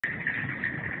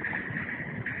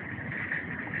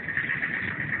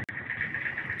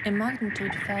A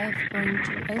magnitude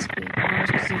 5.2 earthquake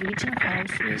rocked the region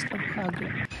southwest of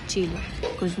Hydrological, Chile,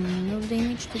 causing minor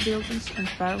damage to buildings and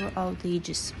power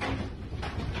outages.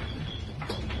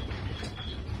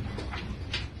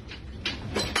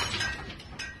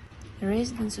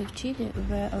 Residents of Chile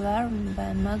were alarmed by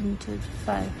a magnitude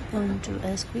 5.2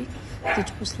 earthquake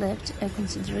that was left a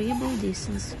considerable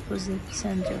distance from the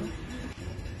epicenter.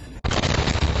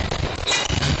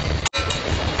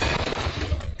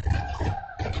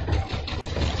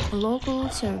 Local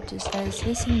authorities are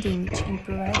assessing damage and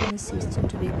providing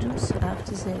assistance to victims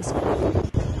after the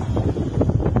earthquake.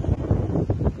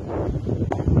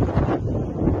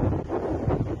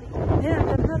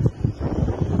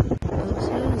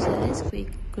 Although the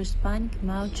earthquake caused panic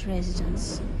among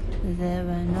residents, there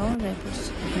were no reports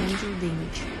of major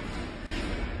damage.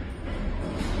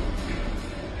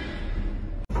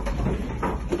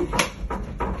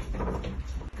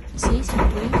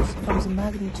 Seismic waves from the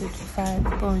magnitude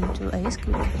 5.2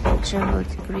 earthquake traveled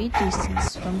a great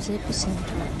distance from the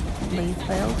epicenter, being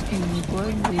felt in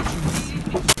neighboring regions.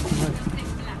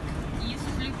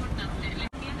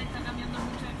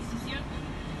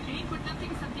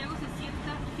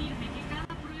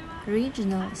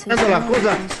 Regional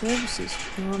seismological services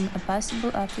warn of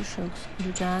possible aftershocks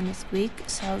due to an earthquake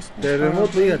south of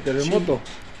Chile.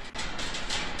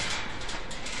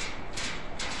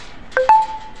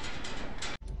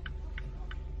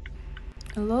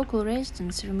 Local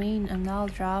residents remain on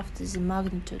alert after the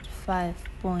magnitude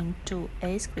 5.2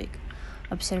 earthquake,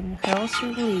 observing health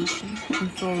regulation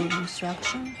and following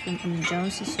instruction from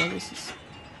emergency services.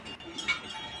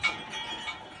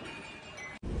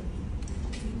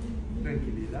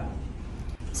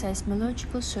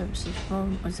 Seismological services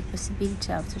warn of the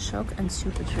possibility of aftershock and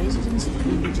support residents to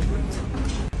be vigilant.